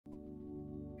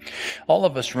All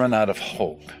of us run out of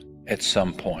hope at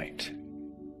some point.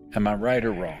 Am I right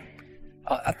or wrong?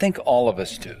 I think all of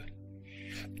us do.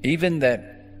 Even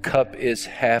that cup is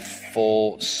half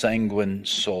full, sanguine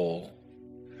soul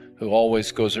who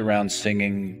always goes around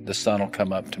singing, "The sun will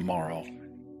come up tomorrow."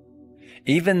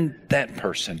 Even that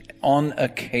person, on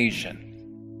occasion,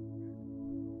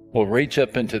 will reach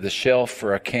up into the shelf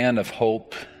for a can of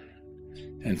hope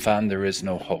and find there is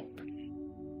no hope.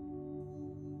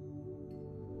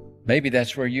 Maybe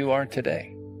that's where you are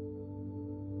today.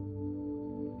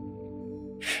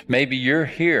 Maybe you're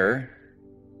here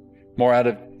more out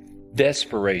of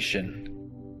desperation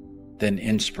than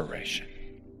inspiration.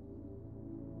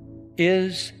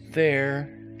 Is there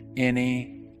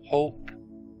any hope?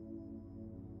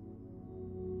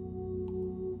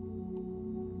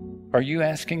 Are you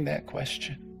asking that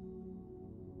question?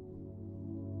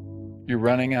 You're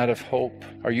running out of hope.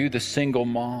 Are you the single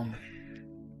mom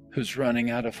who's running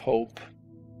out of hope?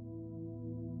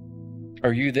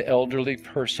 Are you the elderly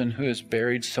person who has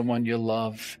buried someone you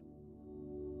love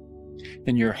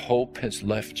and your hope has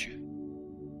left you?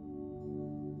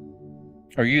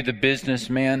 Are you the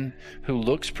businessman who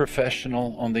looks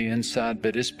professional on the inside,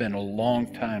 but it's been a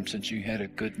long time since you had a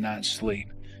good night's sleep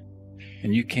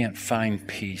and you can't find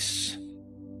peace?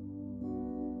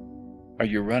 Are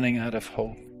you running out of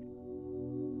hope?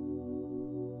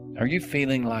 Are you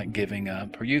feeling like giving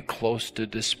up? Are you close to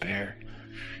despair?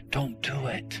 Don't do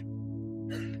it.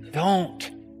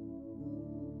 Don't.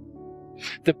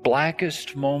 The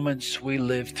blackest moments we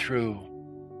live through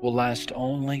will last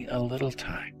only a little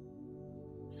time.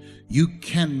 You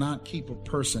cannot keep a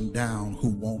person down who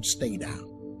won't stay down.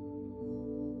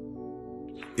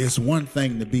 It's one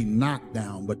thing to be knocked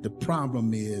down, but the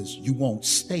problem is you won't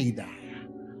stay down.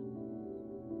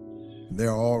 There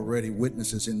are already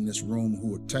witnesses in this room who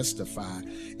will testify.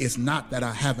 It's not that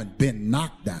I haven't been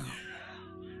knocked down,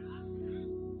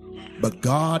 but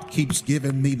God keeps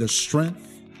giving me the strength,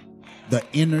 the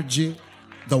energy,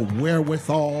 the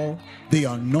wherewithal, the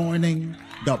anointing,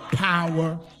 the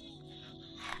power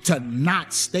to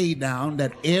not stay down,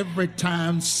 that every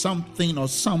time something or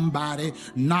somebody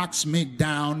knocks me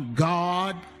down,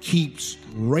 God keeps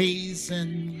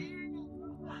raising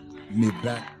me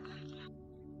back.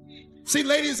 See,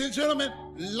 ladies and gentlemen,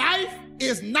 life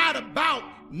is not about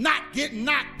not getting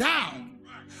knocked down.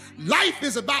 Life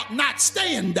is about not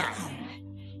staying down.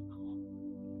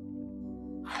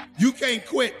 You can't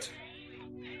quit.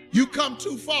 You come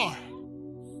too far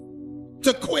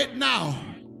to quit now.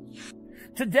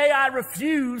 Today I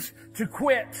refuse to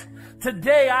quit.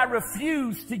 Today I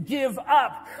refuse to give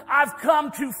up. I've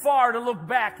come too far to look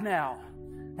back now.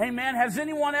 Amen. Has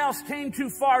anyone else came too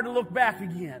far to look back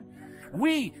again?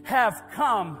 We have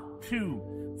come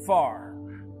too far.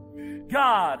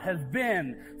 God has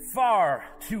been far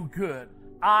too good.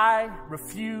 I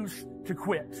refuse to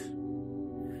quit.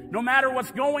 No matter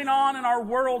what's going on in our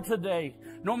world today,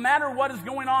 no matter what is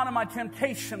going on in my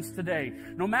temptations today,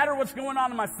 no matter what's going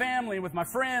on in my family, with my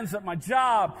friends, at my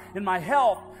job, in my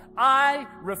health, I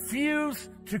refuse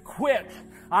to quit.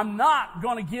 I'm not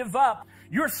going to give up.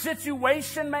 Your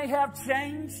situation may have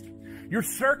changed. Your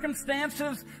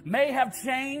circumstances may have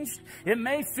changed. It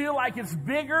may feel like it's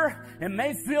bigger. It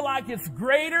may feel like it's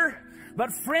greater.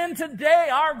 But friend, today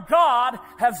our God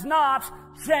has not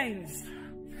changed.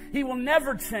 He will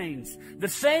never change. The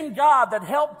same God that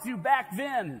helped you back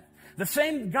then, the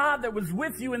same God that was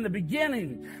with you in the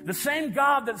beginning, the same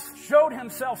God that showed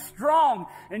himself strong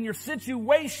in your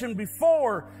situation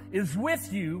before is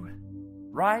with you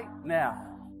right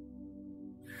now.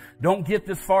 Don't get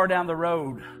this far down the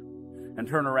road and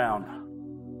turn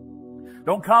around.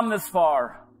 Don't come this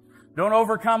far. Don't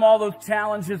overcome all those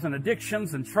challenges and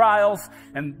addictions and trials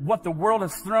and what the world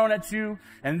has thrown at you.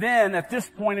 And then at this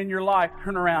point in your life,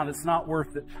 turn around. It's not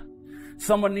worth it.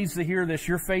 Someone needs to hear this.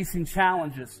 You're facing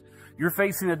challenges. You're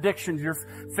facing addictions. You're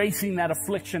facing that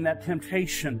affliction, that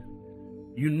temptation.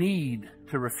 You need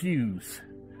to refuse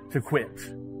to quit.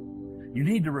 You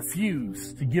need to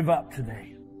refuse to give up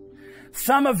today.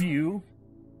 Some of you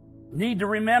need to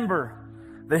remember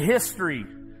the history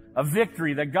of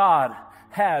victory that God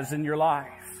has in your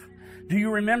life. Do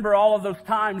you remember all of those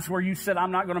times where you said,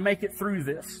 I'm not going to make it through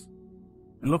this?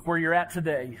 And look where you're at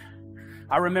today.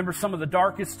 I remember some of the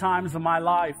darkest times of my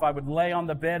life. I would lay on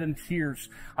the bed in tears.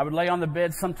 I would lay on the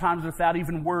bed sometimes without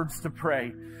even words to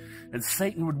pray. And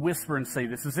Satan would whisper and say,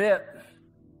 this is it.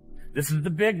 This is the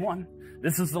big one.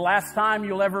 This is the last time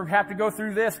you'll ever have to go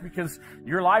through this, because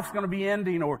your life's going to be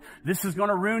ending, or this is going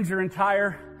to ruin your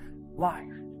entire life.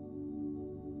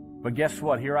 But guess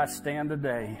what? Here I stand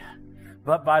today,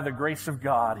 But by the grace of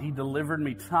God, He delivered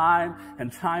me time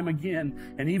and time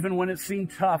again. And even when it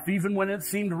seemed tough, even when it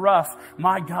seemed rough,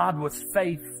 my God was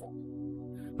faithful.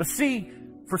 But see,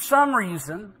 for some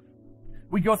reason,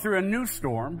 we go through a new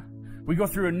storm, we go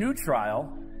through a new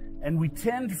trial, and we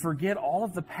tend to forget all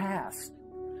of the past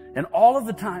and all of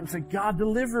the times that God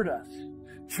delivered us.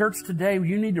 Church, today,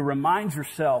 you need to remind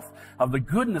yourself of the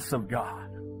goodness of God.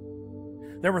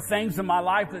 There were things in my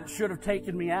life that should have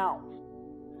taken me out.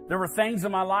 There were things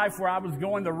in my life where I was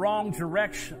going the wrong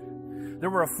direction. There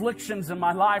were afflictions in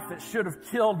my life that should have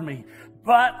killed me.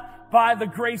 But by the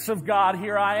grace of God,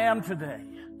 here I am today.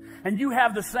 And you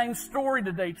have the same story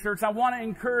today, church. I want to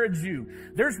encourage you.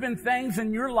 There's been things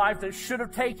in your life that should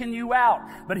have taken you out.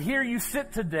 But here you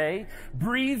sit today,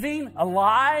 breathing,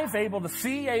 alive, able to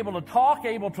see, able to talk,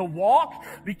 able to walk,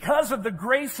 because of the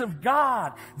grace of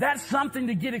God. That's something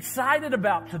to get excited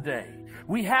about today.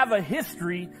 We have a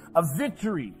history of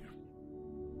victory.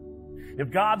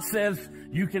 If God says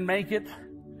you can make it,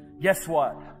 guess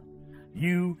what?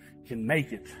 You can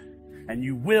make it. And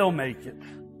you will make it.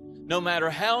 No matter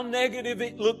how negative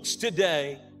it looks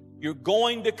today, you're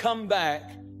going to come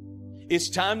back. It's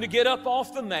time to get up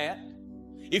off the mat.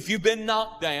 If you've been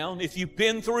knocked down, if you've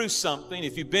been through something,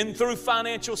 if you've been through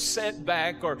financial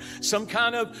setback or some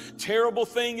kind of terrible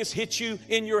thing has hit you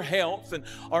in your health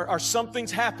or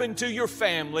something's happened to your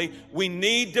family, we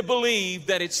need to believe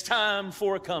that it's time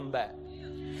for a comeback.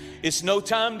 It's no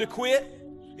time to quit.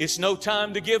 It's no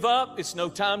time to give up. It's no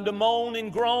time to moan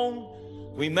and groan.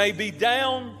 We may be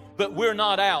down, but we're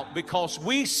not out, because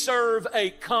we serve a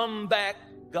comeback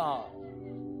God.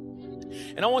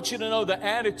 And I want you to know the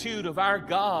attitude of our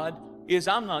God is,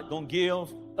 I'm not going to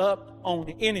give up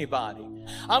on anybody.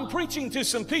 I'm preaching to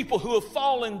some people who have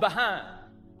fallen behind.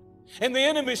 And the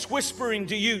enemy's whispering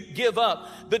to you, give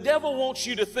up. The devil wants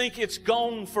you to think it's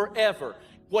gone forever.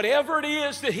 Whatever it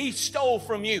is that he stole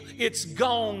from you, it's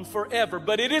gone forever.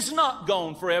 But it is not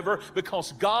gone forever,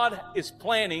 because God is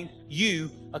planning you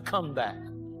a comeback.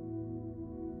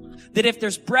 That if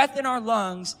there's breath in our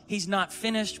lungs, He's not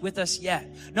finished with us yet.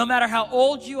 No matter how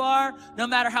old you are, no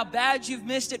matter how bad you've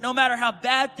missed it, no matter how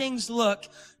bad things look,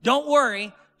 don't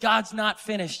worry, God's not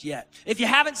finished yet. If you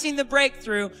haven't seen the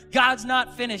breakthrough, God's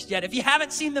not finished yet. If you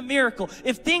haven't seen the miracle,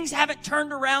 if things haven't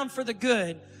turned around for the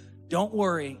good, don't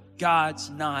worry, God's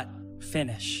not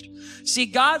finished. See,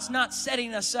 God's not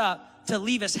setting us up to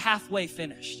leave us halfway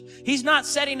finished. He's not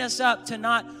setting us up to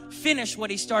not finish what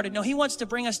He started. No, He wants to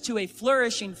bring us to a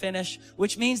flourishing finish,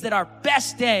 which means that our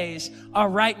best days are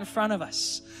right in front of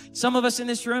us. Some of us in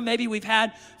this room, maybe we've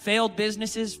had failed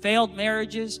businesses, failed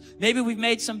marriages. Maybe we've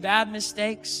made some bad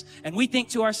mistakes, and we think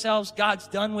to ourselves, God's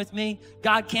done with me.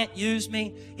 God can't use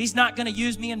me. He's not going to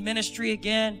use me in ministry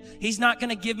again. He's not going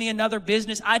to give me another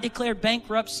business. I declare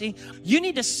bankruptcy. You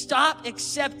need to stop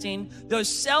accepting those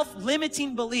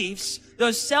self-limiting beliefs,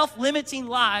 those self-limiting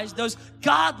lies, those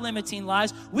God-limiting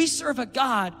lies. We serve a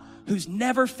God who's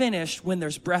never finished when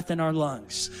there's breath in our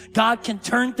lungs. God can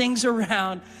turn things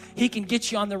around. He can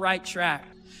get you on the right track.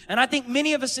 And I think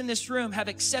many of us in this room have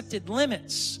accepted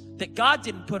limits that God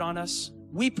didn't put on us,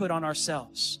 we put on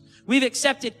ourselves. We've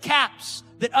accepted caps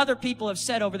that other people have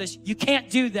said over this. You can't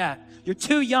do that. You're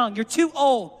too young. You're too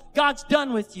old. God's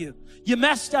done with you. You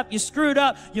messed up. You screwed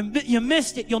up. You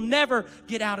missed it. You'll never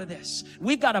get out of this.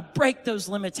 We've got to break those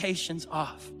limitations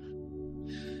off.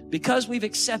 Because we've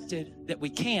accepted that we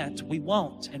can't, we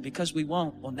won't. And because we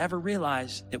won't, we'll never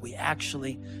realize that we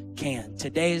actually can.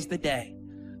 Today is the day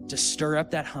to stir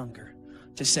up that hunger,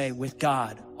 to say, with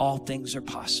God, all things are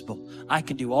possible. I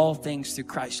can do all things through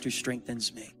Christ who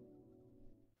strengthens me.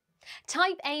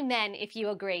 Type amen if you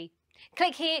agree.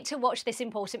 Click here to watch this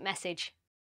important message.